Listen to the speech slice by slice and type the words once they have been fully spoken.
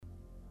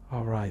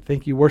All right.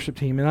 Thank you, worship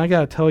team. And I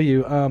got to tell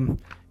you,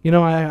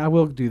 I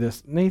will do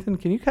this. Nathan,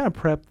 can you kind of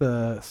prep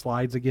the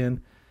slides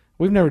again?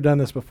 We've never done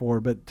this before,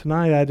 but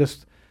tonight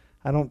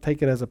I don't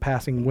take it as a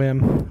passing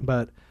whim,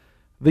 but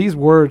these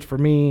words for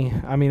me,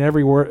 I mean,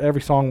 every word,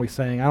 every song we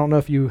sing, I don't know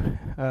if you,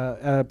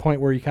 at a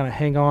point where you kind of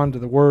hang on to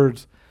the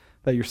words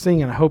that you're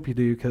singing, I hope you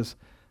do, because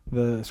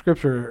the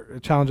scripture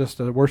challenges us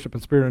to worship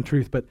in spirit and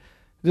truth, but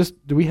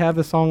just, do we have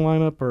the song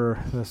lineup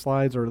or the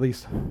slides, or at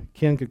least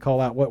Ken could call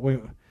out what we,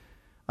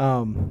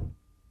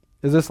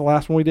 is this the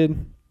last one we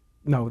did?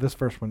 No, this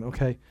first one,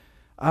 okay.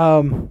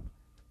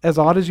 As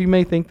odd as you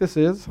may think this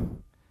is,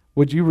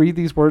 would you read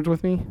these words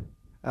with me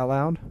out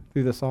loud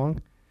through the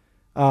song?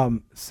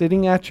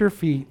 Sitting at your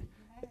feet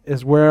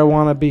is where I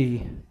want to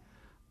be.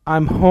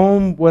 I'm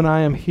home when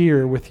I am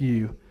here with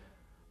you.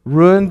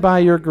 Ruined by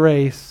your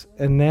grace,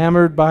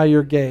 enamored by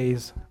your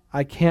gaze,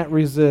 I can't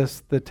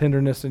resist the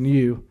tenderness in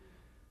you.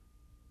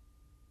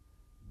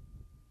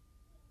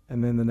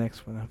 And then the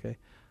next one, okay.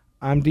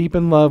 I'm deep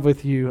in love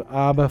with you,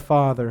 Abba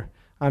Father.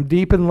 I'm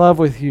deep in love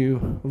with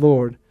you,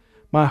 Lord.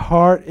 My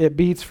heart, it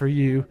beats for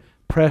you,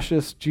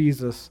 precious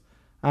Jesus.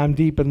 I'm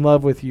deep in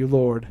love with you,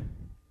 Lord.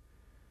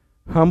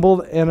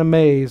 Humbled and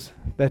amazed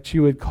that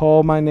you would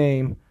call my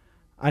name,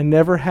 I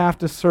never have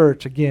to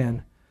search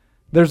again.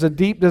 There's a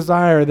deep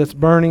desire that's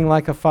burning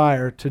like a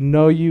fire to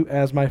know you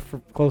as my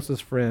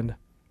closest friend.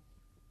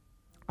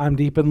 I'm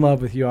deep in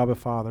love with you, Abba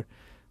Father.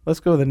 Let's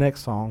go to the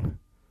next song.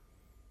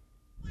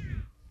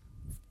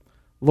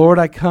 Lord,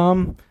 I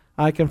come,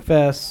 I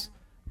confess,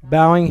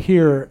 bowing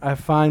here I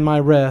find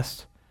my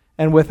rest,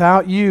 and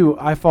without you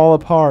I fall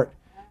apart.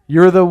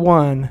 You're the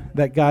one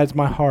that guides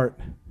my heart.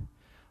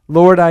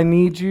 Lord, I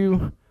need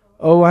you,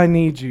 oh, I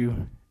need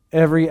you.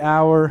 Every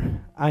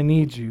hour I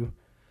need you.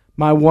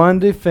 My one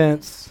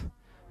defense,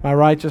 my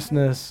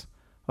righteousness,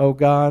 oh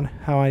God,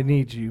 how I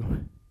need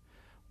you.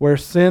 Where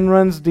sin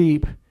runs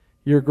deep,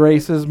 your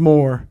grace is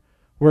more.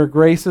 Where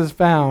grace is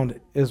found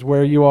is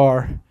where you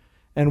are.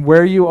 And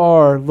where you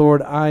are,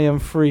 Lord, I am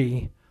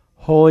free.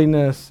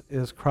 Holiness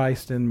is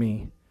Christ in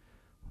me.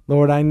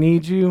 Lord, I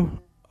need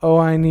you. Oh,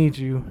 I need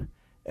you.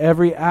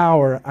 Every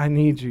hour I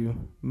need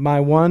you. My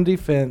one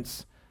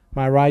defense,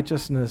 my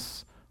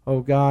righteousness.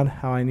 Oh, God,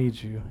 how I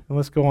need you. And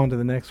let's go on to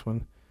the next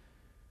one.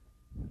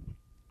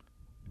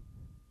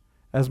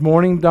 As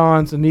morning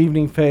dawns and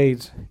evening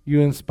fades,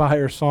 you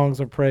inspire songs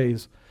of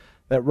praise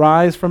that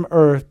rise from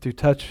earth to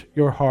touch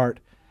your heart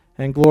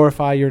and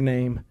glorify your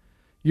name.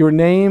 Your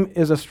name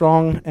is a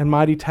strong and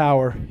mighty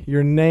tower.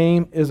 Your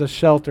name is a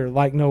shelter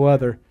like no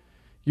other.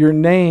 Your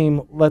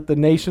name, let the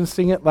nations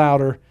sing it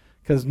louder,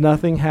 because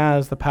nothing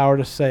has the power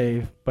to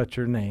save but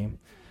your name.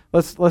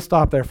 Let's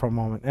stop there for a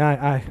moment.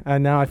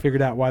 And now I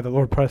figured out why the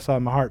Lord pressed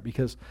on my heart,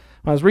 because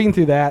when I was reading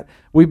through that,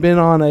 we've been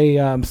on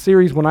a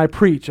series when I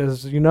preach.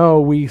 As you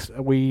know,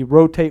 we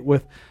rotate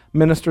with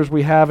ministers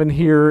we have in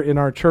here in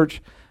our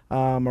church,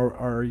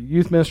 our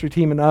youth ministry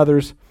team and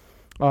others,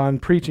 on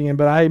preaching,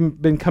 but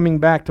I've been coming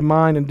back to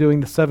mine and doing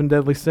the 7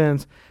 deadly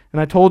sins.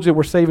 And I told you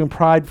we're saving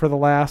pride for the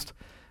last.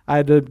 I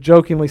had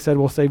jokingly said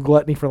we'll save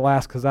gluttony for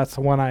last because that's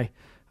the one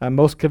I'm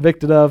most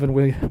convicted of, and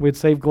we'd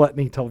save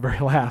gluttony till the very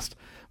last.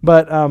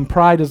 But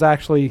pride is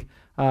actually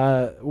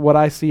what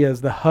I see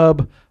as the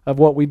hub of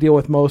what we deal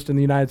with most in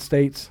the United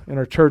States in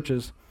our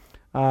churches.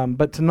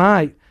 But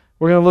tonight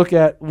we're going to look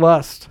at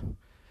lust.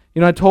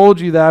 I told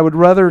you that I would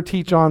rather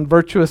teach on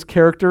virtuous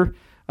character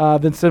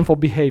than sinful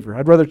behavior.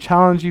 I'd rather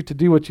challenge you to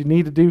do what you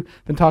need to do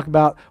than talk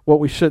about what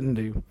we shouldn't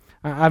do.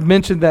 I've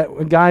mentioned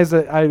that guys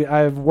that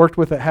I've worked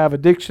with that have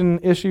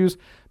addiction issues,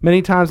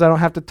 many times I don't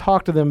have to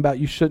talk to them about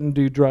you shouldn't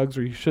do drugs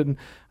or you shouldn't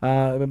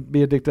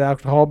be addicted to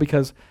alcohol,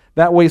 because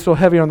that weighs so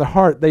heavy on the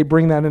heart, they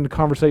bring that into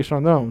conversation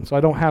on their own. So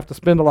I don't have to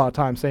spend a lot of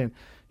time saying,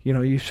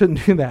 you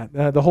shouldn't do that.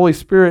 The Holy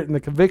Spirit and the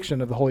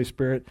conviction of the Holy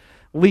Spirit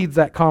leads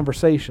that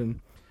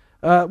conversation.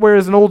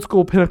 Whereas in old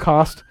school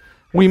Pentecost,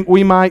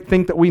 we might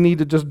think that we need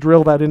to just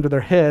drill that into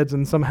their heads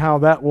and somehow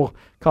that will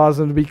cause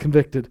them to be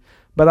convicted.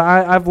 But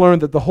I've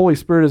learned that the Holy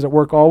Spirit is at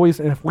work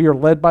always, and if we are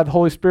led by the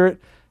Holy Spirit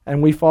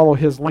and we follow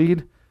His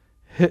lead,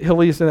 He'll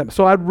lead us in that.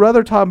 So I'd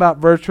rather talk about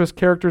virtuous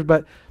characters,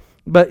 but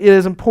it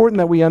is important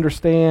that we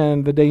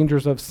understand the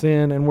dangers of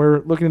sin, and we're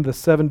looking at the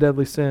 7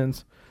 deadly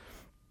sins.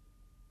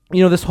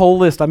 This whole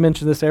list, I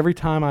mention this every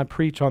time I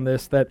preach on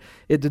this, that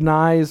it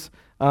denies,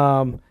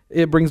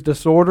 it brings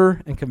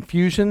disorder and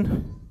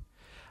confusion.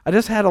 I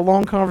just had a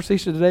long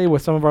conversation today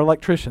with some of our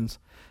electricians.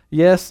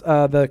 Yes,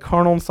 the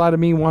carnal side of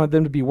me wanted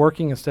them to be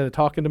working instead of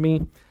talking to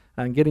me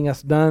and getting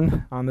us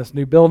done on this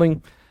new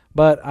building.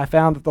 But I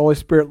found that the Holy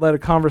Spirit led a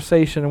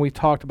conversation, and we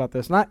talked about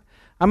this. And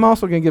I'm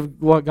also going to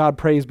give God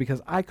praise,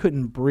 because I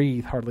couldn't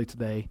breathe hardly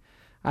today.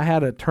 I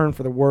had a turn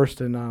for the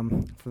worst,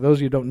 and for those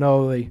of you who don't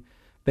know,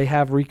 they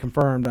have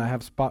reconfirmed I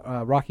have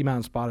Rocky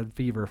Mountain spotted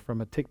fever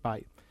from a tick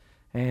bite.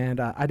 And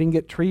I didn't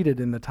get treated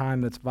in the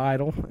time that's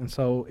vital. And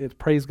so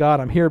praise God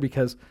I'm here,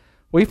 because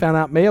we found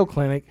out Mayo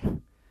Clinic,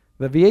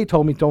 the VA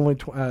told me only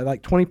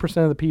like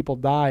 20% of the people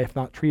die if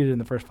not treated in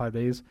the first 5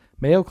 days.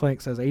 Mayo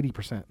Clinic says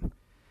 80%.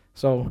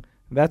 So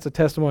That's a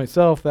testimony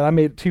itself that I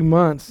made it 2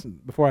 months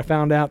before I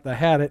found out that I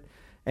had it.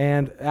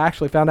 And I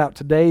actually found out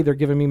today they're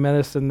giving me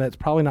medicine that's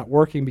probably not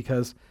working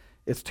because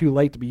it's too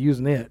late to be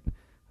using it.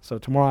 So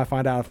tomorrow I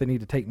find out if they need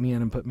to take me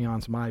in and put me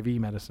on some IV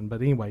medicine.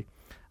 But anyway,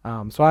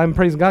 so I'm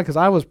praising God because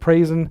I was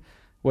praising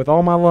with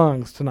all my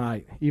lungs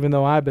tonight, even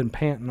though I've been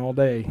panting all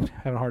day,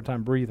 having a hard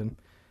time breathing.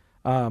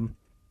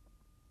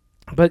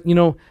 But,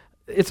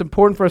 it's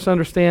important for us to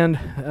understand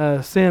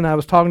sin. I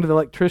was talking to the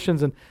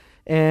electricians,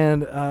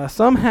 and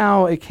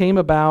somehow it came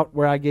about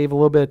where I gave a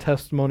little bit of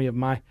testimony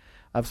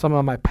of some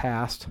of my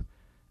past.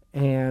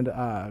 And,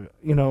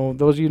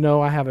 those of you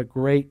know I have a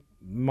great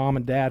mom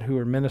and dad who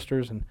are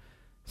ministers, and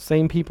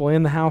same people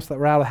in the house that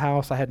were out of the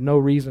house. I had no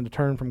reason to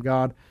turn from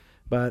God,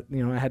 but,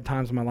 I had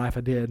times in my life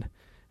I did.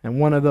 And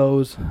one of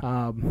those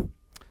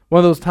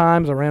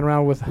times I ran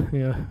around with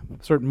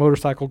certain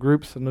motorcycle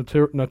groups,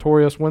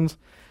 notorious ones,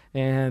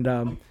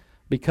 and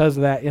because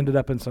of that, ended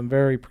up in some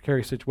very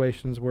precarious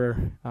situations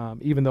where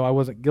even though I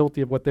wasn't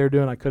guilty of what they're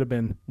doing, I could have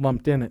been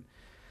lumped in it.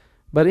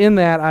 But in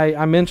that,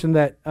 I mentioned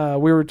that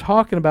we were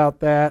talking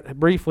about that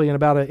briefly and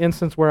about an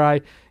instance where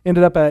I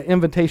ended up at an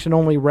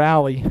invitation-only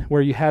rally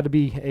where you had to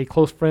be a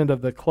close friend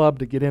of the club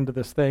to get into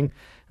this thing.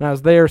 And I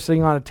was there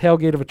sitting on a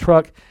tailgate of a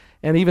truck,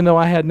 and even though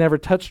I had never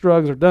touched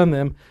drugs or done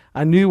them,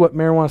 I knew what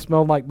marijuana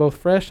smelled like, both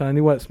fresh, and I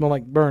knew what it smelled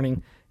like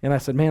burning. And I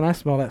said, man, I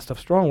smell that stuff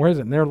strong. Where is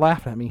it? And they're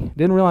laughing at me.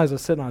 Didn't realize I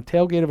was sitting on a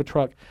tailgate of a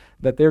truck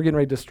that they were getting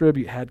ready to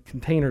distribute, had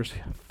containers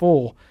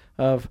full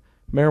of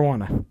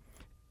marijuana.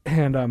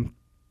 And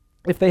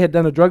if they had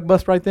done a drug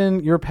bust right then,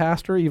 your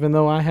pastor, even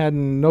though I had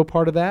no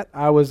part of that,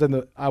 I was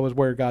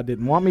where God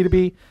didn't want me to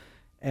be,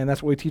 and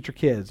that's what we teach our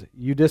kids.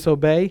 You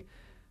disobey,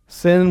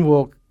 sin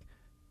will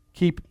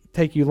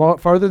take you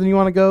farther than you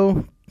want to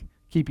go,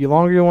 keep you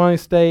longer than you want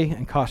to stay,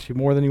 and cost you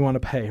more than you want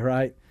to pay,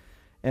 right?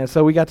 And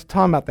so we got to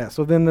talk about that.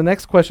 So then the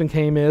next question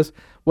came is,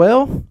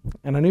 well,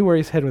 and I knew where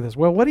he's headed with this.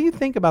 Well, what do you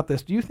think about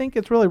this? Do you think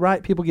it's really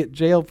right people get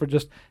jailed for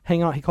just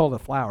hanging out? He called it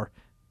a flower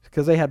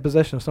because they had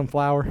possession of some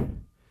flower.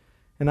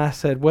 And I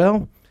said,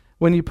 well,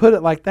 when you put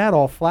it like that,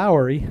 all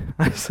flowery,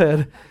 I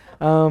said,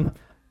 no,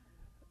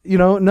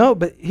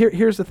 but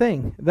here's the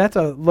thing. That's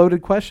a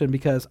loaded question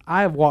because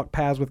I have walked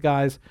paths with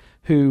guys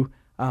who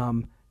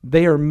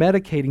they are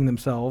medicating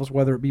themselves,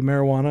 whether it be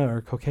marijuana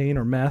or cocaine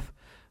or meth,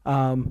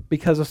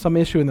 because of some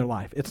issue in their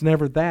life. It's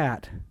never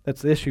that.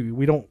 That's the issue.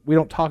 We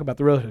don't talk about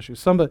the real issue.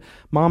 Somebody,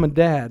 mom and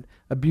dad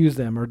abuse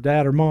them, or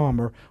dad or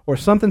mom, or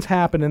something's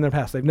happened in their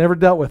past. They've never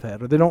dealt with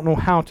it, or they don't know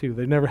how to.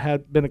 They've never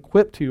been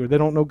equipped to, or they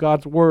don't know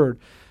God's word.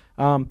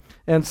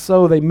 And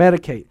so they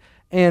medicate.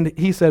 And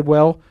he said,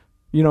 well,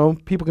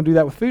 people can do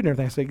that with food and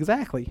everything. I said,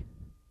 exactly.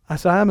 I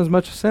said, I'm as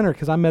much a sinner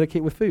because I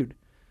medicate with food.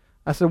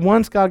 I said,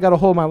 once God got a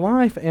hold of my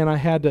life and I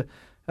had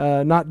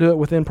to not do it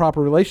within proper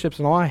relationships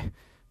and all,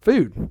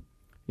 food.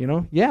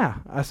 Yeah.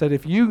 I said,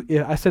 if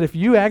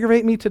you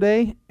aggravate me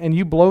today and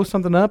you blow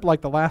something up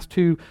like the last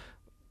two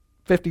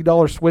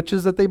 $50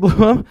 switches that they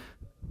blew up,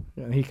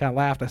 and he kind of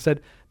laughed. I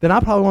said, then I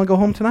probably want to go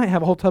home tonight and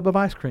have a whole tub of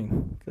ice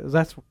cream because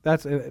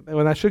that's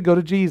when I should go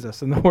to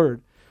Jesus and the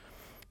Word.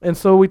 And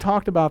so we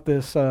talked about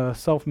this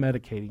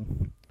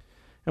self-medicating.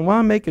 And while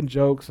I'm making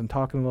jokes and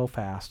talking a little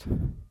fast,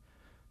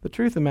 the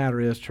truth of the matter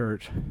is,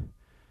 church,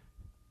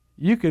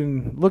 you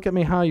can look at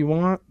me how you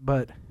want,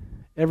 but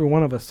every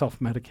one of us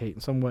self-medicate in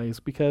some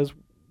ways because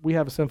we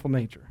have a sinful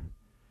nature.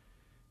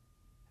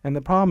 And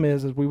the problem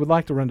is we would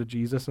like to run to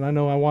Jesus, and I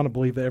know I want to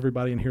believe that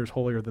everybody in here is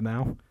holier than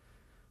thou,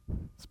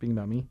 speaking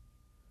about me.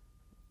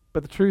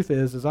 But the truth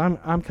is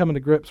I'm coming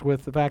to grips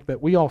with the fact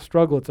that we all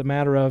struggle. It's a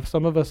matter of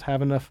some of us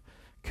have enough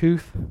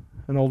couth,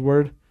 an old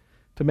word,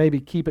 to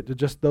maybe keep it to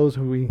just those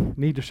who we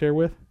need to share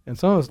with, and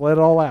some of us let it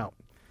all out,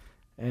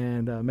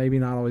 and maybe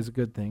not always a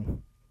good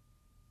thing.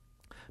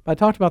 But I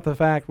talked about the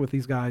fact with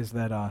these guys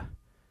that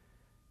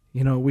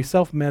we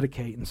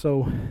self-medicate, and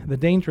so the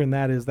danger in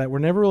that is that we're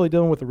never really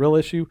dealing with the real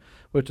issue,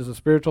 which is a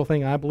spiritual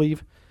thing, I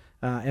believe,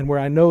 and where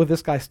I know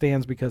this guy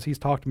stands because he's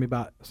talked to me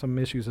about some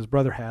issues his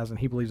brother has, and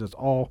he believes it's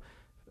all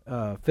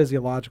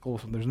physiological,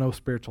 so there's no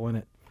spiritual in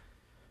it.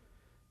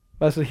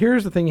 But I said,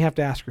 here's the thing you have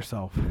to ask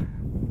yourself.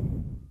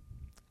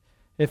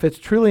 If it's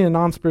truly a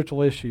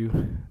non-spiritual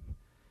issue,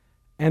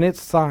 and it's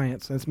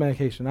science, and it's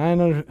medication, I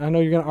know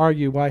you're going to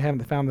argue why haven't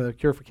they found the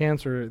cure for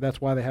cancer.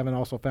 That's why they haven't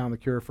also found the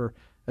cure for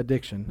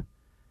addiction.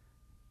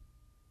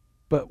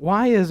 But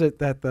why is it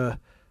that the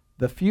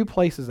few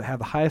places that have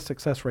the highest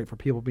success rate for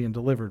people being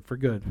delivered for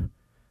good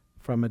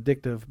from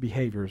addictive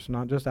behaviors,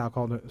 not just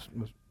alcohol,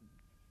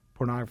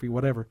 pornography,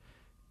 whatever,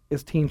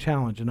 is Teen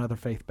Challenge and other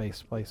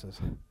faith-based places?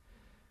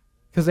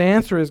 Because the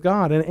answer is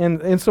God.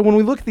 And so when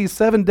we look at these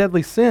 7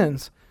 deadly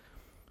sins,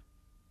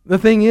 the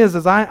thing is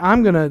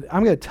I'm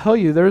gonna tell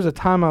you there was a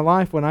time in my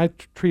life when I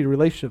treated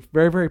relationships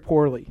very, very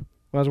poorly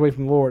when I was away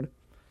from the Lord.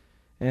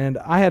 And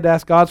I had to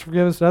ask God's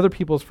forgiveness and other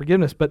people's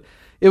forgiveness, but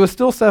it was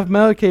still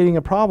self-medicating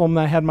a problem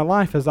that I had in my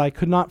life as I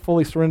could not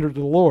fully surrender to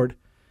the Lord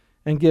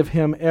and give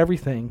Him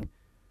everything.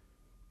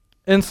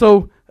 And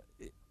so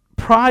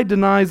pride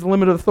denies the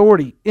limit of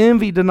authority.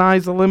 Envy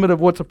denies the limit of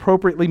what's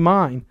appropriately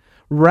mine.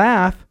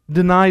 Wrath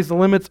denies the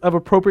limits of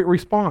appropriate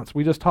response.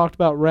 We just talked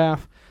about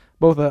wrath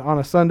both on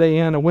a Sunday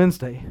and a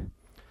Wednesday.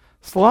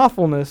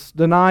 Slothfulness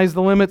denies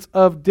the limits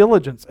of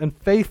diligence and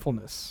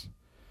faithfulness.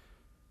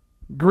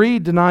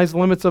 Greed denies the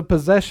limits of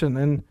possession,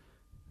 and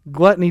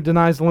gluttony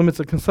denies the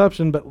limits of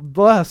consumption, but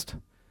lust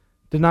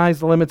denies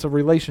the limits of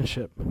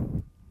relationship.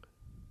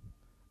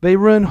 They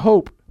ruin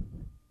hope.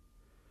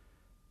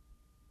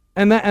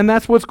 And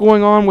that's what's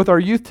going on with our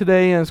youth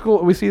today in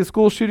school. We see the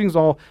school shootings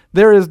all.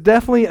 There is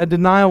definitely a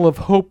denial of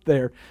hope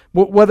there.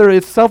 Whether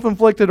it's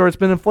self-inflicted or it's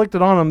been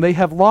inflicted on them, they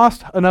have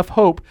lost enough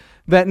hope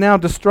that now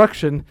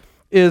destruction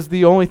is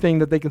the only thing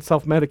that they can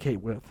self-medicate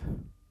with.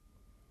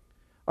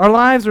 Our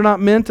lives are not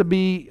meant to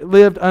be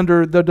lived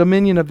under the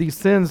dominion of these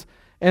sins.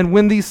 And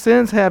when these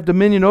sins have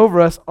dominion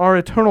over us, our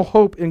eternal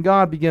hope in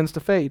God begins to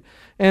fade.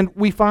 And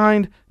we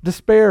find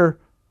despair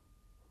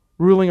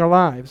ruling our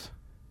lives.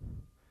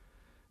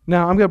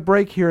 Now, I'm going to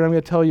break here and I'm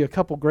going to tell you a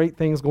couple great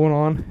things going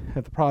on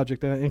at the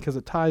project, and because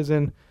it ties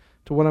in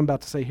to what I'm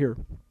about to say here.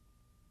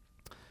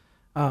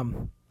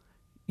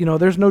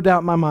 There's no doubt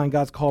in my mind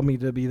God's called me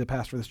to be the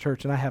pastor of this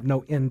church, and I have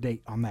no end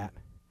date on that.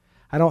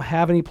 I don't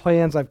have any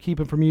plans I've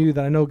keeping from you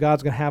that I know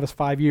God's going to have us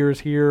 5 years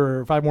here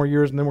or 5 more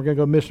years and then we're going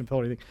to go mission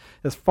field or anything.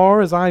 As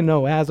far as I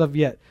know, as of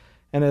yet,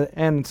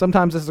 and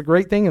sometimes it's a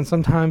great thing and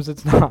sometimes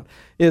it's not,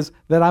 is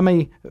that I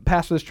may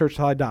pastor this church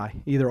till I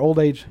die, either old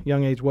age,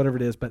 young age, whatever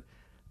it is, but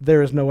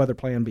there is no other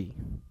plan B.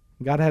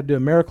 God had to do a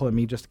miracle in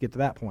me just to get to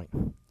that point.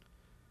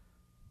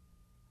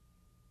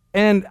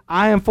 And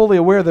I am fully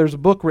aware there's a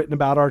book written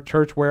about our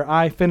church where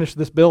I finished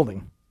this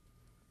building.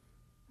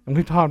 And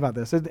we've talked about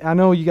this. I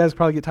know you guys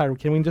probably get tired.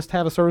 Can we just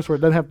have a service where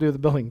it doesn't have to do with the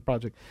building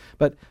project?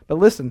 But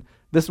listen,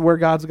 this is where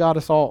God's got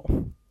us all.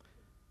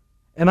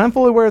 And I'm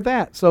fully aware of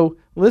that. So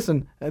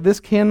listen, this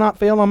cannot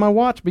fail on my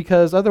watch,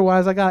 because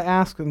otherwise I got to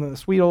ask the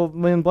sweet old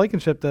Lynn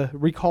Blankenship to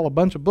recall a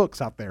bunch of books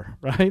out there,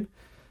 right?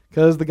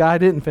 Because the guy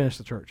didn't finish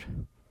the church.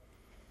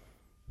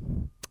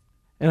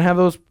 And I have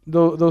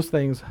those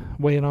things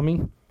weighing on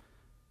me.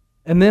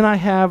 And then I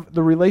have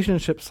the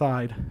relationship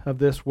side of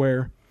this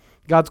where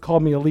God's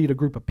called me to lead a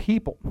group of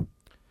people.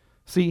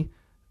 See,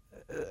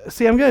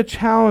 I'm going to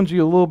challenge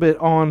you a little bit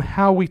on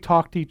how we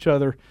talk to each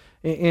other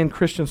in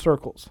Christian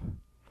circles.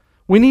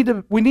 We need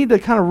to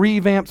kind of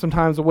revamp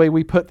sometimes the way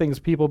we put things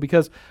to people,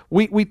 because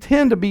we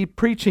tend to be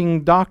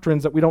preaching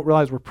doctrines that we don't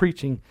realize we're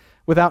preaching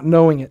without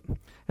knowing it.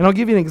 And I'll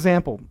give you an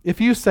example.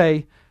 If you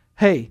say,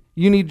 hey,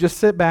 you need to just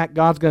sit back,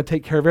 God's going to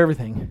take care of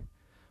everything.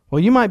 Well,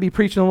 you might be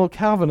preaching a little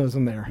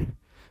Calvinism there.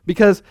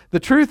 Because the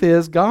truth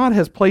is, God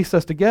has placed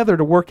us together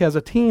to work as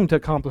a team to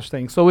accomplish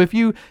things. So if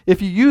you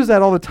use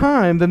that all the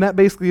time, then that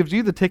basically gives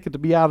you the ticket to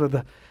be out of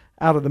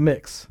the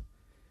mix.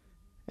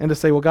 And to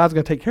say, well, God's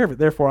going to take care of it.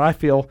 Therefore, I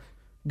feel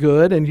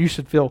good and you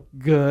should feel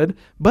good.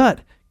 But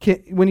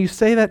when you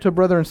say that to a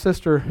brother and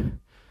sister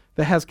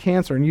that has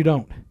cancer and you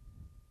don't,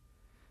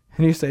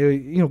 and you say,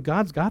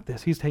 God's got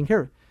this, He's taking care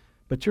of it,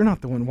 but you're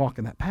not the one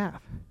walking that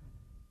path.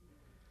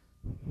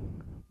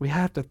 We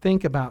have to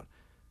think about,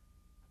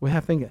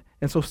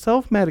 and so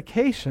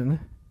self-medication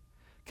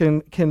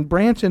can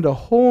branch into a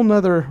whole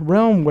nother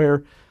realm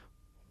where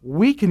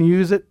we can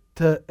use it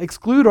to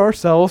exclude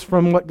ourselves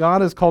from what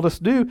God has called us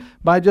to do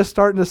by just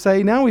starting to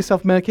say, now we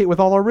self-medicate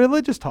with all our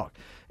religious talk.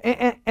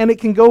 And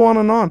it can go on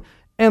and on.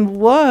 And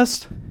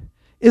lust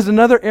is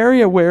another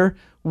area where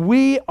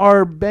we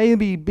are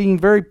maybe being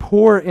very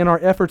poor in our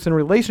efforts in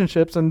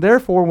relationships, and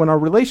therefore when our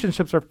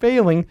relationships are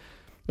failing,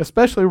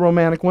 especially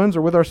romantic ones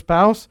or with our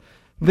spouse,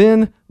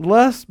 then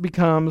lust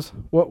becomes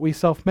what we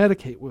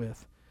self-medicate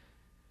with.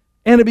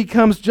 And it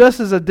becomes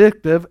just as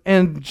addictive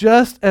and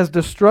just as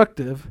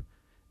destructive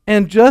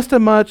and just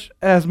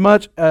as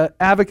much an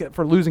advocate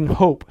for losing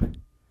hope.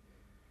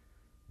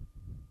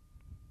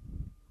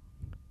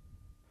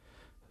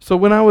 So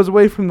when I was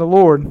away from the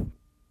Lord,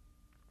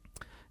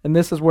 and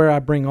this is where I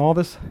bring all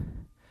this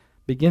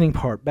beginning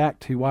part back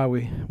to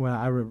when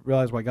I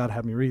realized why God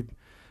had me read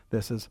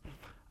this is,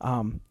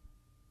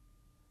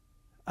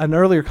 an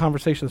earlier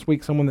conversation this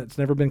week, someone that's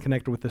never been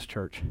connected with this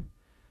church,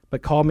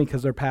 but called me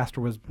because their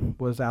pastor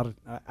was out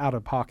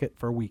of pocket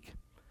for a week,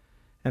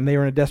 and they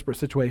were in a desperate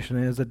situation.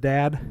 And as a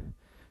dad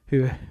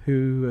who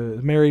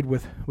is married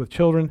with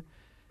children,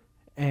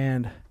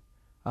 and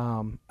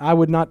I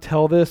would not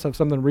tell this of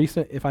something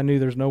recent if I knew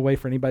there's no way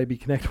for anybody to be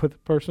connected with the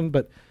person,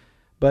 but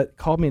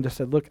called me and just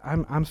said, "Look,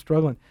 I'm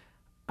struggling.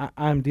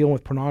 I'm dealing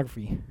with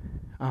pornography,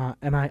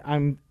 and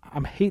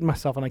I'm hating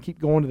myself, and I keep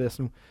going to this."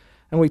 And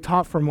we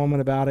talked for a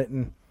moment about it,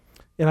 and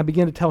I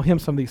began to tell him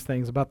some of these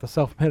things about the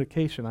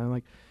self-medication. I'm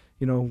like,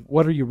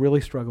 what are you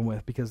really struggling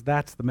with? Because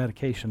that's the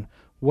medication.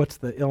 What's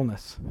the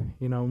illness?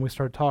 And we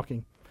started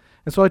talking.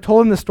 And so I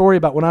told him the story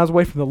about when I was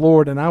away from the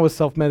Lord and I was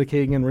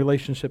self-medicating in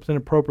relationships,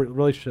 inappropriate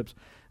relationships.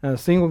 A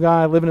single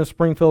guy living in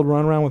Springfield,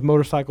 running around with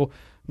motorcycle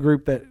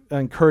group that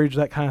encouraged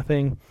that kind of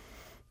thing,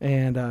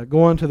 and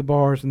going to the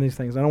bars and these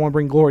things. I don't want to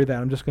bring glory to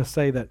that. I'm just going to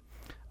say that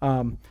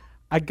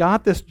I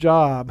got this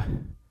job.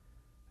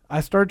 I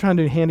started trying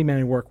to do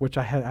handyman work, which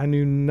I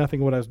knew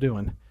nothing of what I was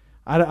doing.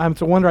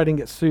 It's a wonder I didn't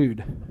get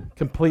sued,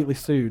 completely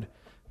sued,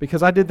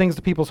 because I did things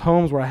to people's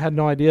homes where I had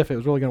no idea if it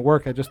was really going to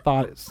work. I just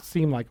thought it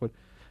seemed like it would.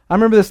 I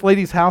remember this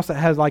lady's house that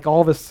has like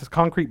all this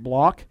concrete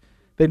block.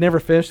 They'd never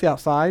finished the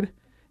outside.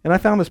 And I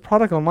found this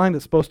product online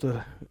that's supposed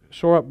to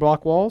shore up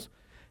block walls.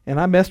 And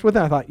I messed with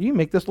it. I thought, you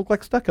make this look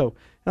like stucco.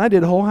 And I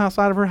did a whole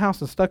outside of her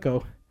house in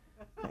stucco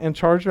and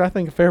charged her, I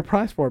think, a fair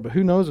price for it. But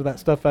who knows if that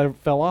stuff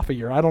fell off a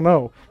year. I don't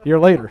know. A year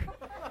later.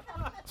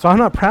 So I'm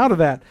not proud of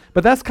that.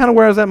 But that's kind of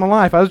where I was at in my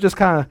life. I was just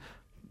kind of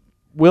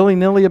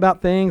willy-nilly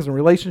about things and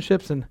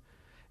relationships.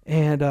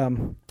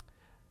 And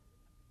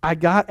I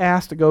got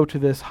asked to go to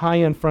this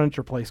high-end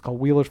furniture place called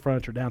Wheeler's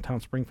Furniture downtown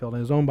Springfield. And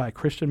it was owned by a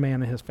Christian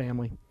man and his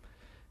family.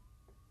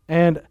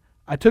 And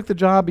I took the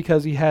job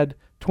because he had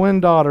twin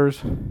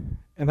daughters,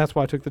 and that's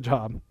why I took the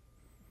job.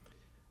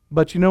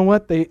 But you know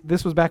what?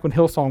 This was back when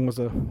Hillsong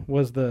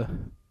was the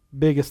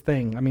biggest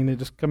thing. I mean, they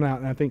just coming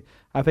out, and I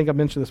think I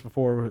mentioned this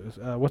before.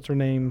 What's her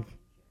name?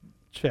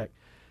 Check.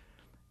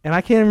 And I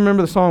can't even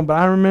remember the song, but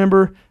I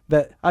remember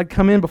that I'd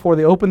come in before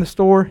they opened the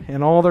store,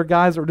 and all their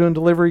guys that were doing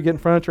delivery, getting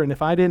furniture, and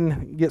if I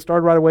didn't get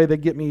started right away,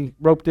 they'd get me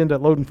roped into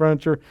loading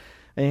furniture,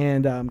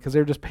 and because they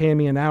were just paying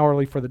me an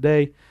hourly for the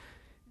day.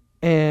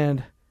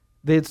 And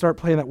they'd start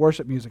playing that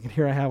worship music, and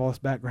here I have all this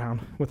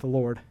background with the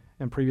Lord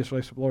and previous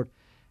relationship with the Lord,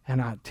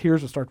 and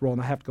tears would start rolling.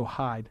 I have to go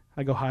hide.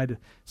 I go hide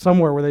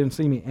somewhere where they didn't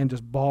see me and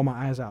just bawl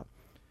my eyes out.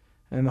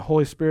 And the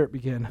Holy Spirit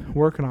began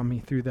working on me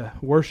through the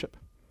worship.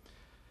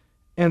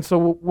 And so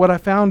what I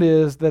found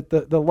is that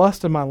the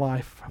lust in my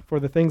life for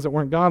the things that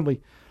weren't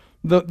godly,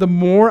 the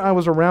more I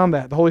was around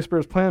that, the Holy Spirit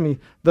was playing on me,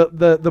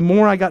 the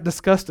more I got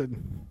disgusted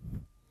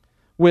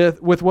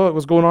with what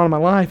was going on in my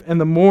life, and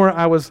the more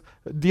I was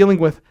dealing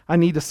with, I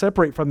need to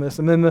separate from this,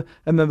 and then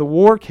the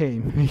war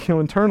came,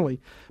 internally.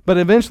 But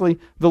eventually,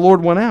 the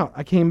Lord went out.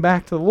 I came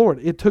back to the Lord.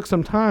 It took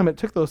some time. It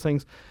took those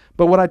things.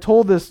 But what I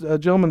told this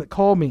gentleman that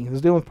called me, who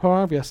was dealing with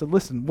pornography, I said,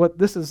 listen, what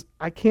this is,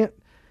 I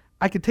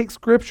could take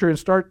Scripture and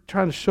start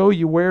trying to show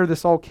you where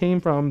this all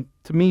came from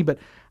to me, but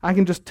I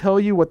can just tell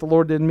you what the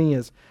Lord did in me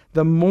is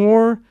the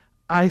more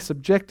I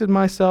subjected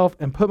myself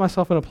and put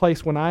myself in a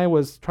place when I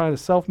was trying to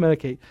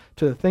self-medicate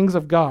to the things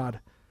of God,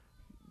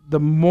 the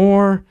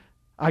more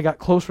I got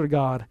closer to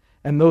God,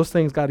 and those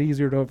things got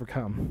easier to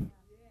overcome.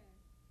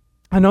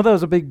 I know that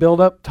was a big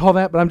build-up to all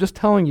that, but I'm just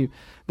telling you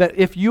that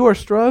if you are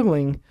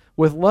struggling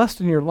with lust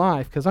in your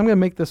life, because I'm going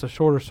to make this a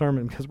shorter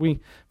sermon, because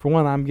for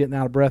one, I'm getting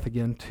out of breath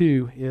again.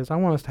 Two, is I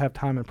want us to have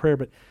time in prayer.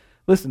 But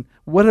listen,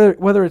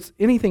 whether it's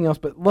anything else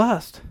but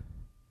lust,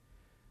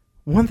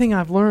 one thing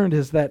I've learned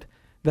is that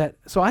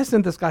so I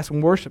sent this guy some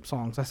worship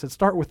songs. I said,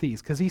 start with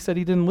these, because he said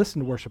he didn't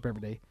listen to worship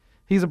every day.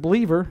 He's a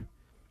believer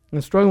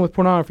and struggling with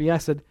pornography. I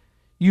said,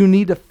 you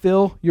need to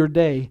fill your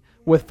day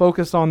with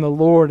focus on the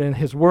Lord and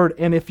His Word.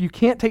 And if you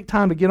can't take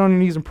time to get on your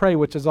knees and pray,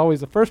 which is always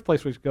the first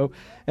place we should go,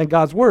 and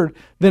God's Word,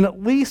 then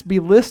at least be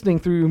listening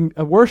through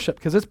worship,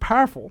 because it's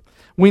powerful.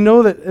 We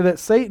know that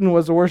Satan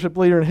was a worship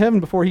leader in heaven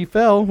before he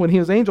fell when he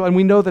was angel, and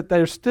we know that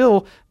there's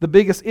still the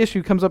biggest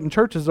issue comes up in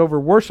churches over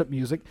worship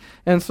music.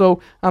 And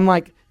so I'm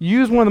like,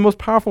 use one of the most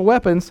powerful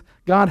weapons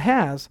God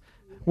has,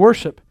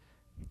 worship.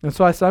 And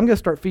so I said, I'm going to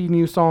start feeding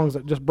you songs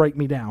that just break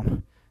me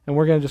down. And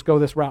we're going to just go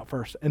this route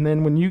first. And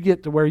then when you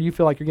get to where you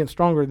feel like you're getting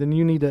stronger, then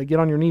you need to get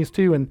on your knees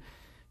too. And,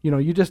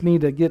 you just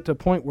need to get to a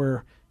point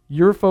where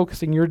you're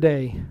focusing your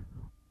day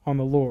on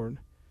the Lord.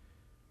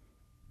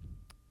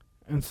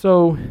 And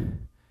so,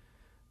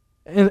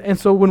 and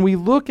so when we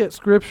look at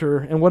Scripture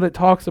and what it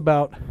talks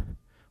about,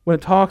 when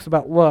it talks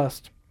about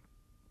lust,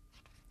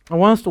 I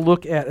want us to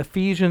look at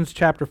Ephesians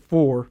chapter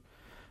 4,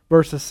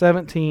 verses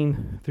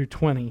 17 through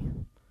 20.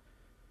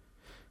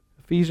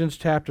 Ephesians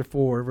chapter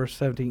 4, verse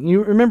 17.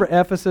 You remember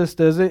Ephesus?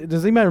 Does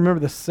anybody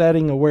remember the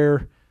setting of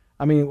where,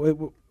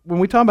 when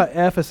we talk about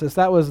Ephesus,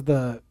 that was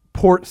the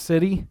port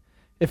city,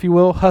 if you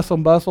will, hustle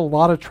and bustle, a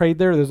lot of trade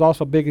there. There's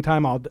also big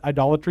time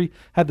idolatry.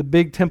 Had the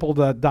big temple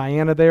to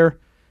Diana there,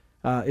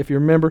 if you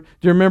remember.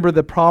 Do you remember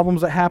the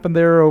problems that happened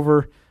there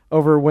over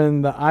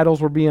when the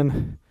idols were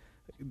being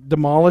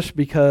demolished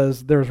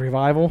because there was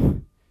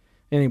revival?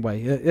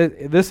 Anyway,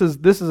 this is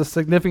a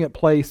significant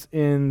place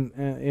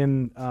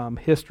in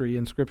history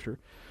in Scripture.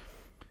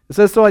 It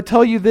says, "So I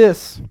tell you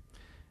this,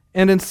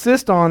 and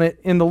insist on it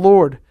in the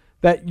Lord,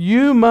 that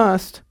you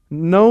must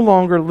no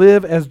longer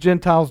live as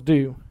Gentiles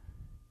do,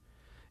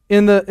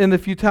 in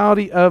the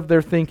futility of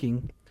their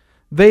thinking.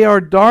 They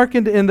are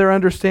darkened in their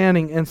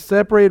understanding and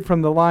separated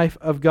from the life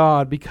of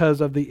God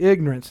because of the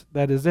ignorance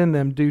that is in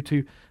them due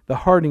to the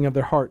hardening of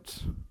their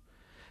hearts.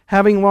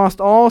 Having lost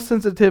all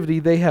sensitivity,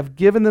 they have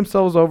given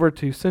themselves over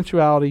to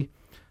sensuality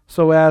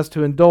so as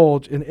to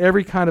indulge in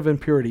every kind of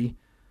impurity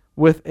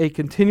with a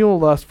continual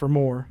lust for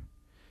more.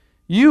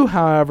 You,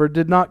 however,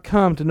 did not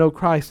come to know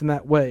Christ in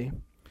that way."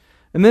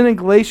 And then in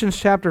Galatians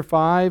chapter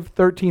 5,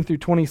 13 through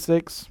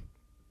 26,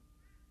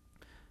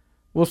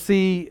 we'll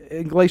see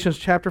in Galatians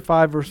chapter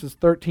 5, verses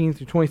 13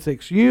 through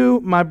 26, "You,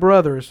 my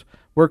brothers,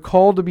 were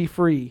called to be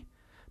free,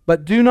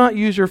 but do not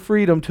use your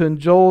freedom to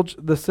indulge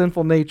the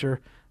sinful nature.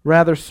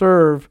 Rather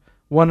serve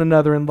one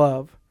another in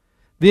love.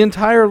 The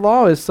entire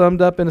law is summed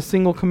up in a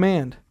single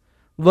command: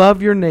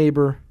 love your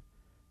neighbor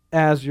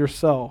as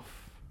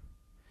yourself.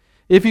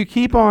 If you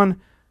keep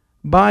on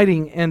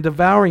biting and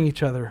devouring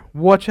each other,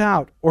 watch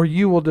out, or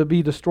you will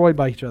be destroyed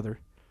by each other.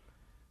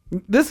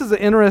 This is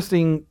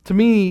interesting to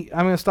me.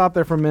 I'm going to stop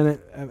there for a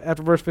minute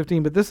after verse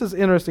 15, but this is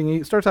interesting.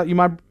 It starts out,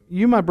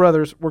 you, my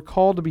brothers, were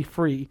called to be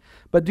free,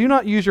 but do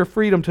not use your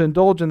freedom to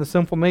indulge in the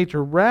sinful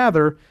nature.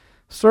 Rather,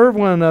 serve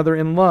one another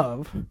in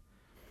love.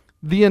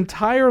 The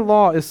entire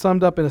law is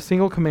summed up in a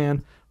single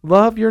command: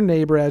 love your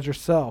neighbor as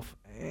yourself.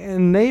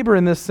 And neighbor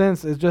in this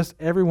sense is just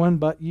everyone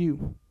but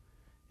you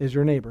is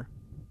your neighbor.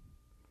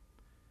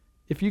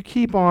 If you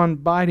keep on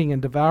biting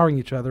and devouring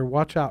each other,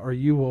 watch out, or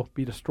you will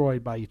be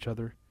destroyed by each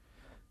other.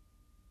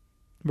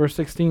 Verse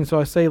 16, so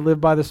I say, live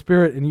by the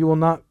Spirit, and you will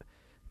not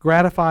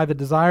gratify the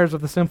desires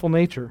of the sinful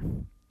nature.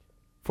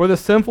 For the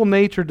sinful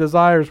nature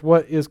desires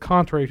what is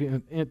contrary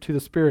to the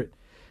Spirit,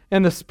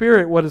 and the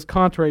Spirit what is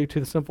contrary to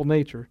the sinful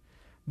nature.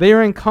 They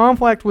are in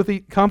conflict with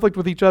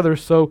each other,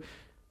 so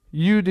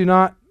do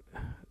not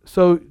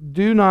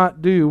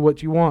do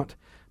what you want.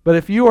 But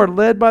if you are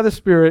led by the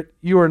Spirit,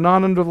 you are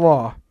not under the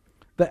law.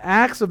 The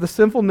acts of the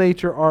sinful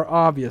nature are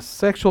obvious: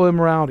 sexual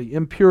immorality,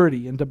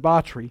 impurity, and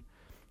debauchery,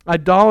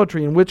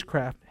 idolatry and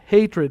witchcraft,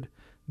 hatred,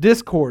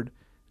 discord,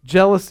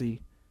 jealousy,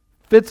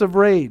 fits of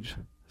rage,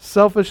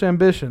 selfish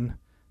ambition,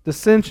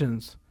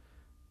 dissensions,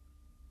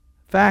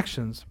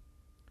 factions,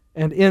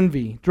 and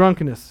envy,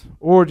 drunkenness,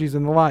 orgies,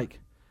 and the like.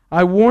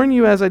 I warn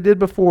you, as I did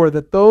before,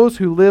 that those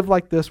who live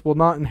like this will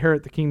not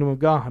inherit the kingdom of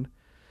God.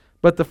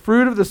 But the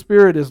fruit of the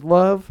Spirit is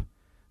love,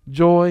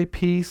 joy,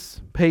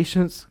 peace,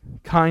 patience,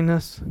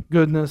 kindness,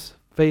 goodness,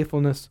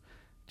 faithfulness,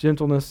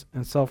 gentleness,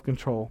 and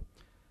self-control.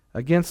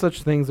 Against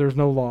such things there is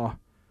no law.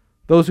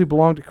 Those who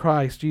belong to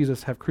Christ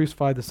Jesus have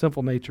crucified the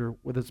sinful nature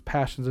with its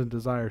passions and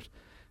desires.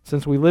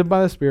 Since we live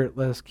by the Spirit,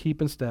 let us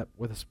keep in step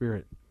with the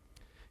Spirit.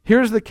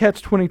 Here's the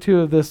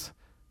catch-22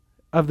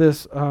 of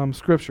this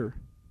scripture.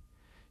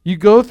 You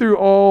go through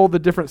all the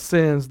different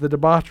sins, the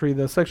debauchery,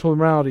 the sexual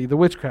immorality, the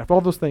witchcraft,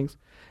 all those things,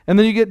 and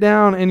then you get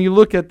down and you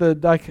look at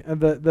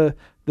the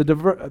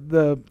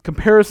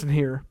comparison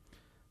here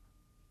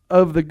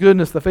of the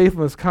goodness, the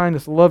faithfulness,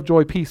 kindness, love,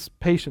 joy, peace,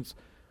 patience.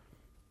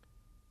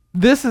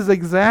 This is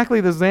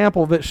exactly the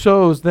example that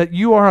shows that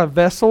you are a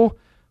vessel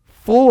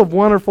full of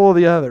one or full of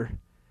the other.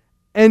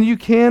 And you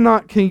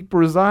cannot keep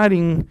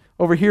residing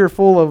over here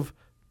full of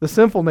the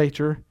sinful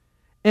nature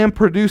and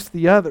produce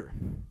the other.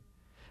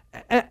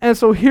 And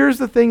so here's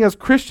the thing, as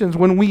Christians,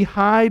 when we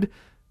hide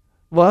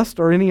lust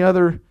or any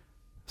other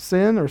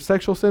sin or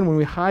sexual sin, when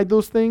we hide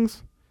those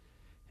things,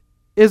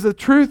 is the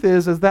truth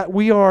is that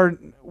we are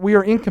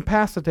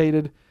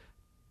incapacitated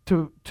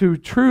to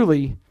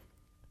truly,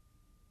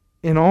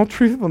 in all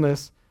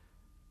truthfulness,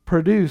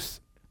 produce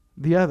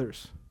the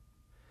others.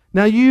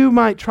 Now you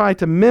might try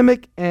to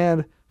mimic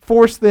and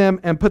force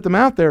them and put them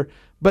out there,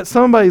 but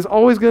somebody's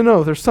always going to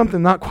know there's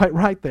something not quite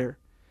right there.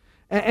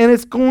 And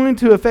it's going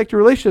to affect your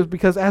relationships,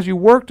 because as you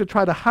work to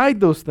try to hide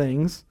those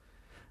things,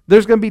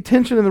 there's going to be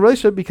tension in the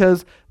relationship,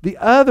 because the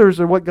others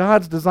are what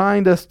God's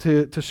designed us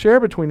to share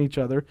between each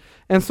other.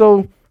 And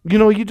so,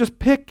 you just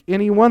pick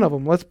any one of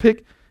them. Let's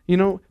pick,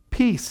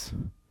 peace.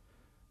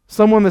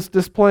 Someone that's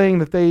displaying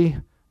that they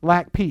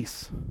lack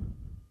peace.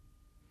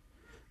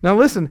 Now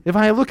listen, if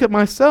I look at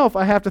myself,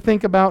 I have to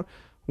think about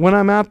when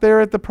I'm out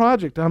there at the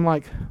project. I'm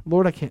like,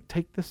 Lord, I can't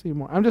take this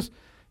anymore. I'm just,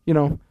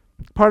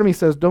 part of me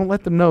says, don't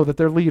let them know that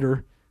their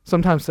leader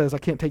sometimes says, I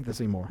can't take this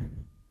anymore.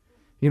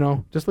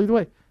 Just lead the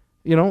way.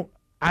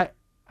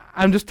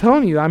 I'm just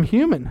telling you, I'm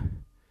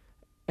human.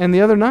 And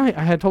the other night,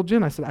 I had told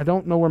Jen, I said, I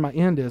don't know where my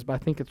end is, but I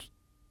think it's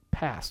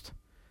past.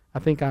 I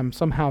think I'm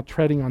somehow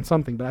treading on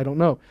something, but I don't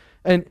know.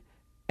 And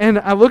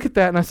I look at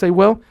that and I say,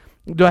 well,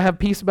 do I have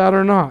peace about it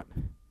or not?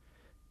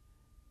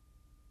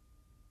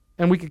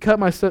 And we could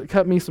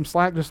cut me some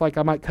slack, just like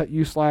I might cut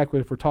you slack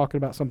if we're talking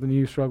about something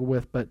you struggle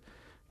with. But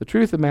the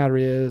truth of the matter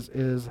is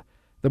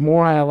the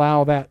more I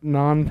allow that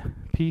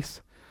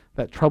non-peace,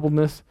 that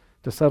troubledness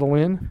to settle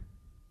in,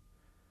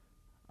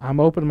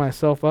 I'm opening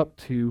myself up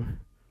to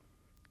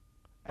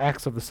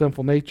acts of the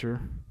sinful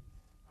nature.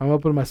 I'm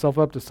opening myself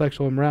up to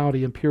sexual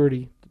immorality,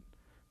 impurity,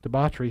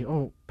 debauchery.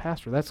 Oh,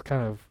 Pastor, that's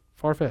kind of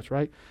far-fetched,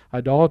 right?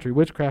 Idolatry,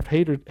 witchcraft,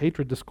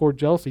 hatred, discord,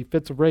 jealousy,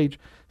 fits of rage,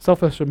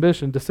 selfish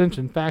ambition,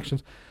 dissension,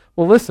 factions.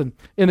 Well, listen,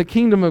 in the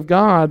kingdom of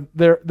God,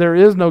 there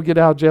is no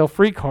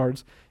get-out-jail-free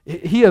cards.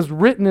 He has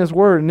written His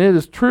word, and it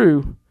is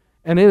true,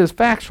 and it is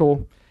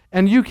factual,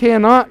 and you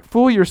cannot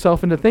fool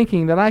yourself into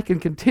thinking that I can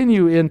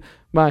continue in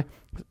my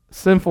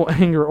sinful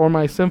anger or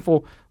my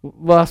sinful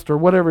lust or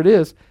whatever it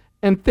is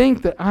and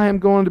think that I am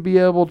going to be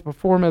able to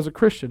perform as a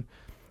Christian.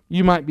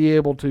 You might be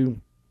able to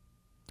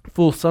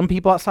fool some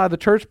people outside the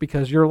church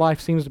because your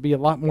life seems to be a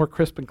lot more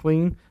crisp and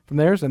clean from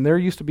theirs, and they're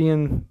used to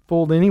being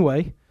fooled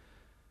anyway.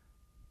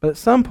 But at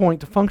some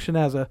point, to function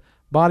as a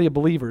body of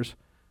believers,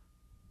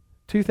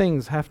 two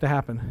things have to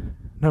happen.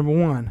 Number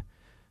one,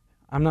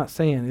 I'm not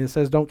saying, it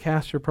says don't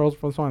cast your pearls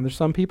before the swine. There's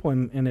some people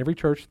in every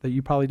church that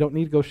you probably don't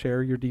need to go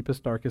share your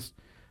deepest, darkest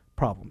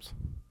problems,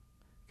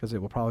 because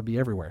it will probably be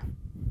everywhere.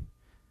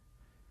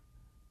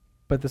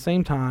 But at the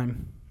same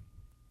time,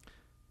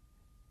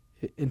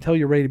 until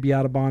you're ready to be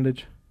out of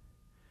bondage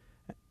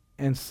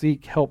and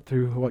seek help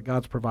through what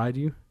God's provided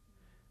you,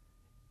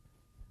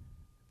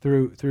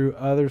 through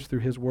others, through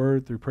His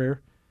Word, through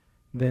prayer,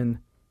 then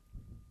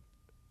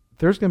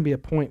there's going to be a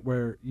point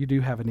where you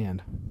do have an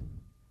end.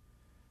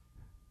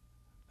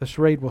 The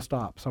charade will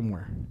stop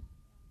somewhere.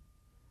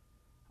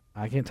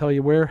 I can't tell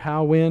you where,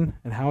 how, when,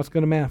 and how it's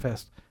going to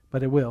manifest,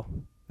 but it will.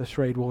 The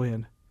charade will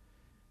end.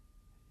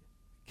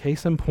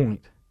 Case in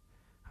point,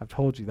 I've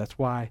told you, that's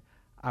why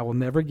I will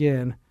never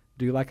again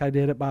do like I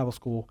did at Bible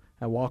school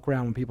and walk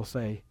around when people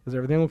say, is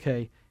everything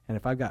okay? And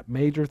if I've got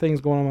major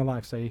things going on in my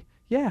life, say,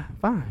 yeah,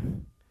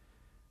 fine.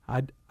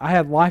 I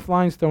had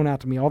lifelines thrown out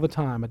to me all the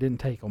time. I didn't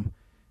take them,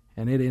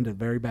 and it ended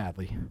very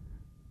badly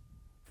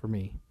for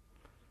me.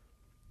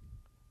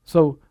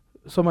 So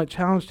my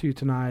challenge to you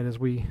tonight as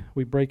we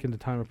break into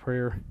time of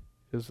prayer,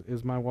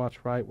 is my watch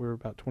right? We're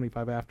about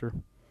 25 after.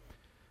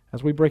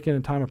 As we break into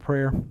time of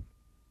prayer,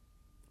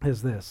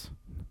 is this.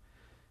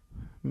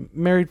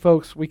 Married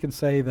folks, we can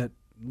say that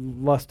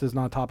lust is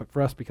not a topic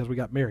for us because we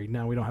got married.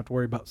 Now we don't have to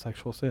worry about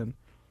sexual sin.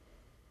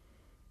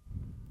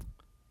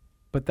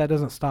 But that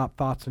doesn't stop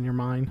thoughts in your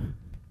mind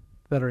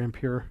that are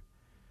impure.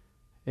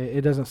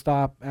 It doesn't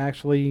stop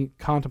actually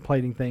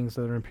contemplating things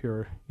that are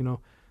impure. You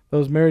know,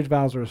 those marriage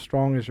vows are as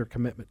strong as your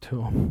commitment to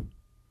them.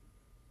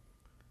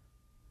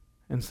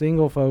 And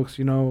single folks,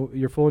 you know,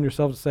 you're fooling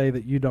yourself to say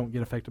that you don't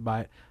get affected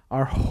by it.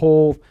 Our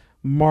whole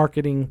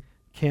marketing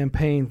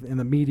campaign in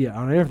the media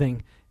on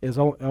everything is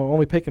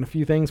only picking a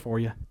few things for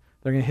you.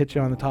 They're going to hit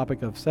you on the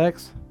topic of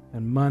sex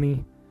and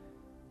money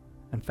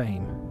and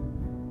fame.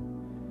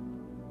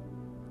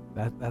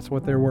 That's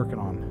what they're working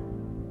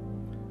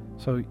on.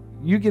 So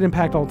you get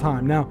impacted all the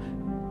time. Now,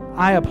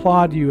 I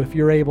applaud you if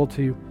you're able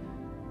to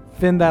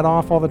fend that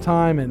off all the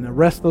time and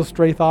arrest those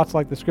stray thoughts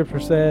like the scripture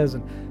says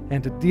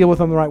and to deal with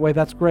them the right way.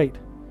 That's great.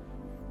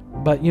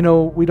 But, you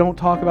know, we don't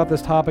talk about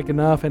this topic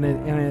enough, and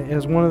it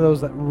is one of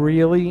those that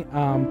really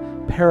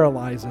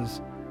paralyzes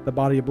the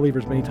body of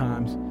believers many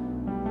times,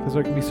 because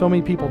there can be so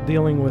many people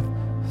dealing with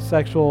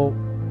sexual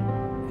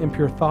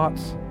impure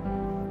thoughts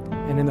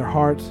and in their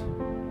hearts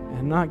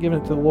and not giving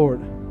it to the Lord.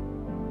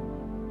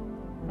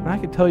 And I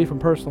can tell you from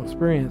personal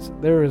experience,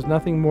 there is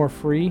nothing more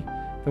free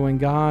than when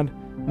God,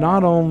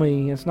 not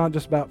only, it's not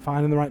just about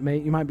finding the right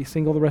mate, you might be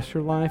single the rest of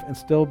your life and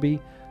still be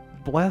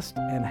blessed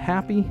and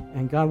happy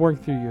and God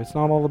working through you. It's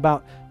not all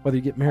about whether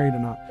you get married or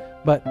not.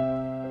 But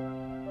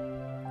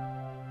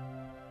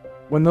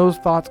when those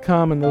thoughts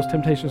come and those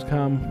temptations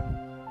come,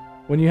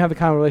 when you have the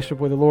kind of relationship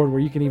with the Lord where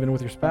you can even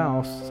with your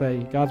spouse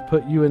say, God's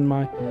put you in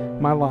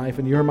my life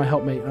and you're my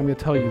helpmate, and I'm going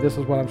to tell you this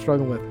is what I'm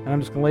struggling with, and I'm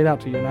just going to lay it out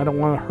to you, and I don't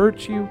want to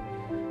hurt you,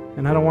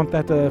 and I don't want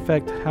that to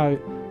affect how,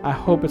 I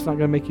hope it's not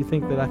going to make you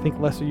think that I think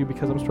less of you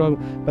because I'm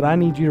struggling, but I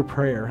need your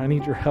prayer. I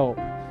need your help.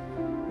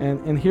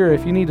 And here,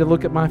 if you need to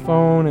look at my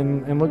phone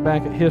and look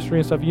back at history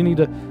and stuff, you need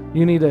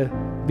to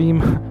be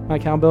my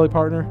accountability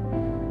partner.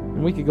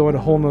 And we could go into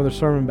a whole nother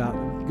sermon about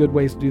good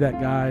ways to do that,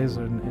 guys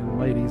and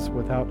ladies,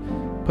 without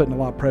putting a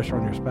lot of pressure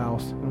on your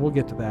spouse. And we'll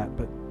get to that.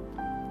 But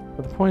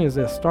the point is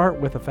this. Start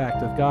with the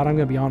fact of, God, I'm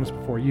going to be honest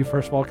before you,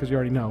 first of all, because you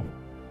already know.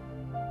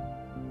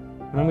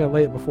 And I'm going to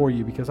lay it before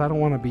you because I don't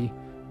want to be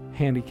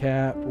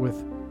handicapped with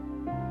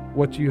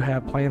what you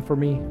have planned for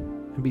me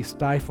and be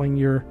stifling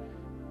your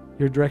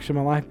direction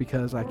in my life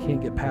because I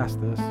can't get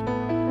past this.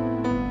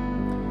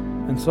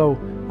 And so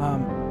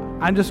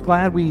I'm just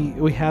glad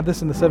we had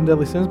this in the 7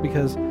 deadly sins,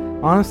 because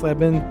honestly I've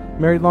been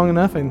married long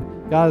enough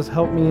and God has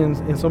helped me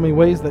in so many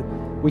ways that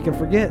we can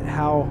forget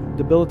how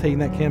debilitating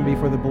that can be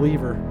for the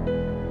believer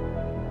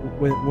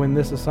when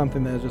this is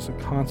something that is just a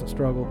constant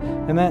struggle.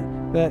 And that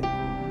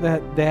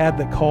dad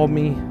that called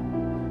me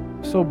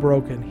so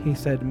broken, he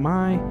said,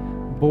 my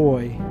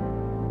boy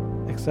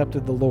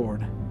accepted the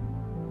Lord.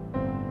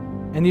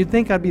 And you'd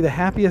think I'd be the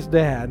happiest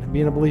dad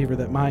being a believer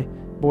that my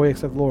boy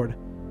accepted the Lord.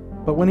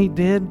 But when he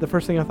did, the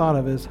first thing I thought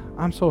of is,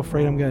 I'm so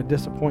afraid I'm going to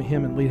disappoint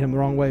him and lead him the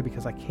wrong way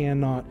because I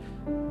cannot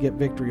get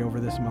victory over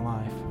this in my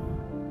life.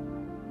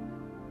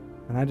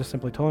 And I just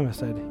simply told him, I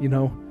said, you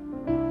know,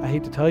 I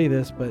hate to tell you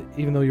this, but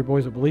even though your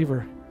boy's a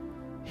believer,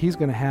 he's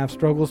going to have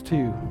struggles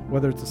too,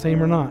 whether it's the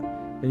same or not.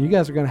 And you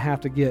guys are going to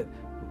have to get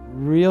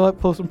real up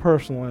close and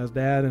personal as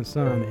dad and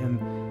son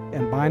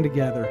and bind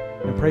together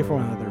and pray for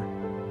one another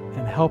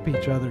and help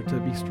each other to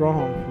be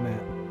strong in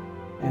that.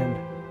 And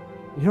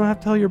you don't have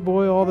to tell your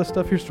boy all the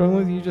stuff you're struggling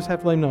with. You just have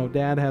to let him know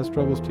Dad has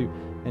struggles too,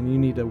 and you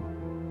need to.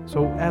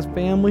 So as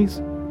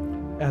families,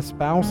 as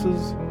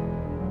spouses,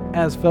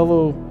 as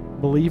fellow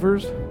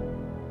believers,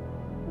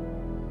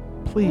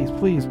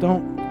 please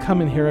don't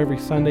come in here every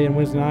Sunday and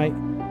Wednesday night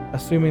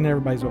assuming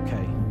everybody's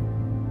okay.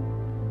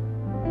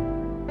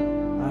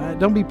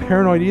 Don't be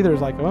paranoid either.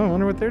 It's like, oh, I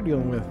wonder what they're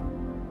dealing with.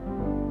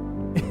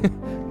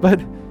 But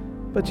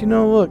you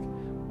know, look,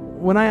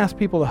 when I ask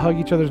people to hug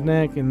each other's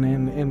neck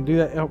and do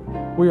that,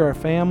 we are a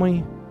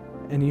family,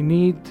 and you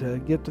need to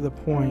get to the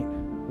point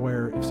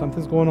where if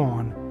something's going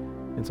on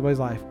in somebody's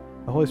life,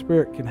 the Holy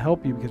Spirit can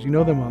help you because you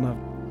know them well enough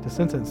to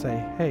sense it and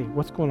say, hey,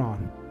 what's going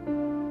on?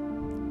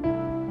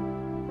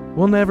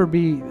 We'll never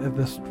be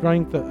the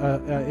strength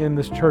in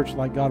this church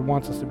like God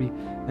wants us to be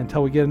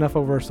until we get enough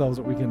over ourselves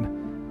that we can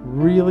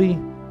really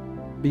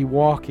be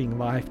walking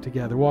life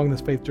together, walking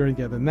this faith journey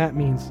together. And that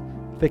means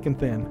thick and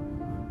thin,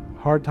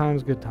 hard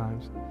times, good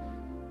times.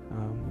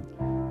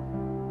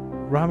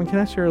 Robin, can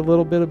I share a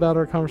little bit about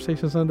our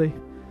conversation Sunday?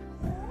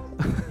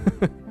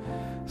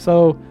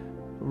 So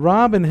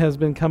Robin has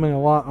been coming a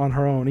lot on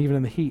her own, even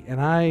in the heat.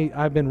 And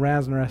I've been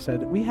razzing her. I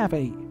said, we have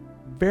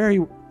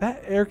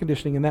that air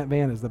conditioning in that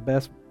van is the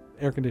best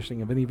air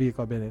conditioning of any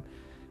vehicle I've been in.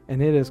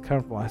 And it is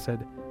comfortable. I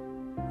said,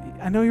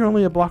 I know you're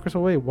only a block or so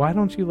away. Why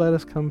don't you let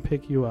us come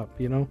pick you up,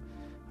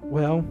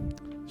 Well,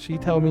 she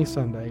told me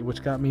Sunday,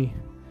 which got me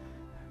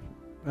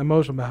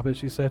emotional about it.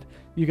 She said,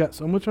 you got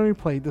so much on your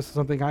plate. This is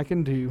something I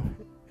can do.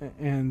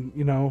 And,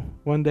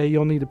 one day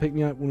you'll need to pick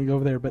me up when we go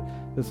over there, but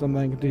there's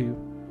something I can do.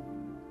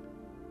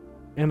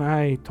 And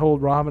I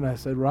told Robin, I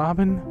said,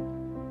 Robin,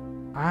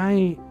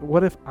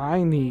 what if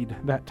I need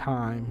that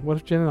time? What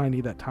if Jen and I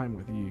need that time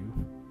with you?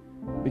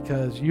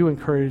 Because you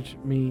encourage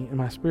me in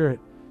my spirit.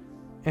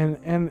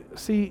 And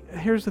see,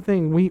 here's the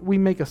thing. We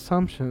make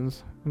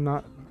assumptions. I'm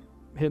not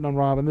hitting on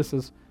Robin. This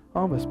is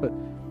all of us. But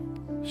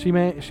she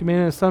made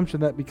an assumption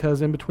that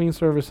because in between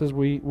services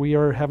we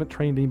haven't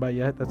trained anybody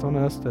yet. That's on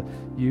us to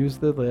use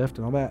the lift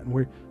and all that. And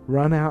we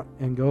run out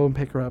and go and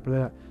pick her up.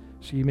 That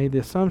she made the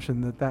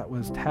assumption that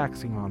was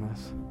taxing on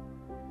us.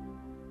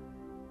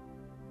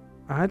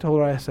 I told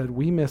her, I said,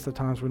 we miss the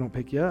times we don't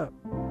pick you up.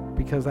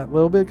 Because that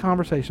little bit of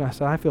conversation, I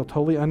said, I feel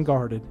totally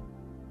unguarded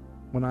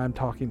when I'm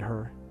talking to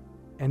her.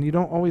 And you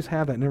don't always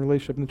have that in a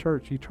relationship in the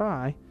church. You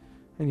try,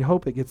 and you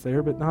hope it gets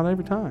there, but not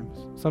every time.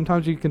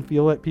 Sometimes you can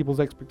feel like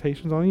people's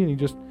expectations on you, and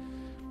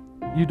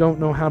you don't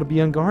know how to be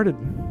unguarded.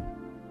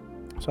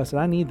 So I said,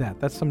 I need that.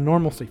 That's some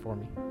normalcy for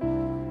me.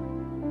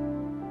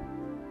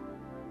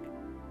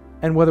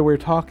 And whether we're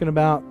talking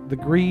about the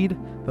greed,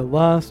 the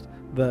lust,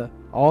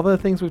 all the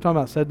things we've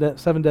talked about,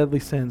 7 deadly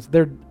sins,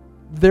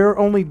 they're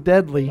only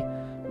deadly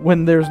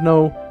when there's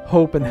no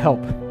hope and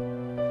help.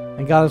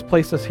 And God has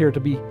placed us here to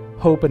be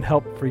hope and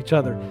help for each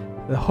other.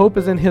 The hope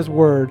is in His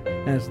Word,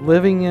 and it's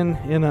living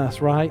in us,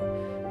 right?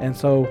 And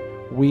so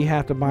we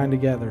have to bind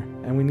together,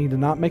 and we need to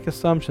not make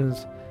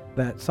assumptions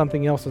that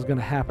something else is going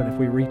to happen if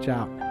we reach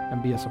out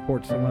and be a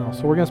support to someone else.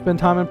 So we're going to spend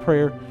time in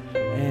prayer,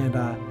 and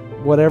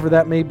whatever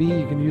that may be,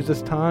 you can use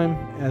this time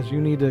as you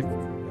need to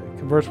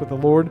converse with the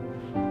Lord.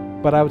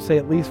 But I would say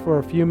at least for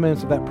a few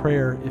minutes of that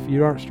prayer, if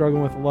you aren't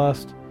struggling with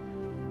lust,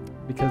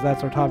 because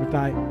that's our topic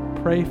tonight,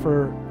 pray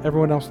for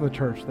everyone else in the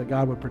church, that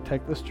God would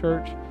protect this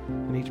church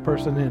and each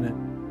person in it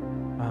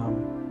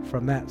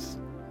from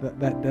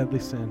that deadly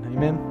sin.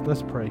 Amen?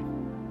 Let's pray.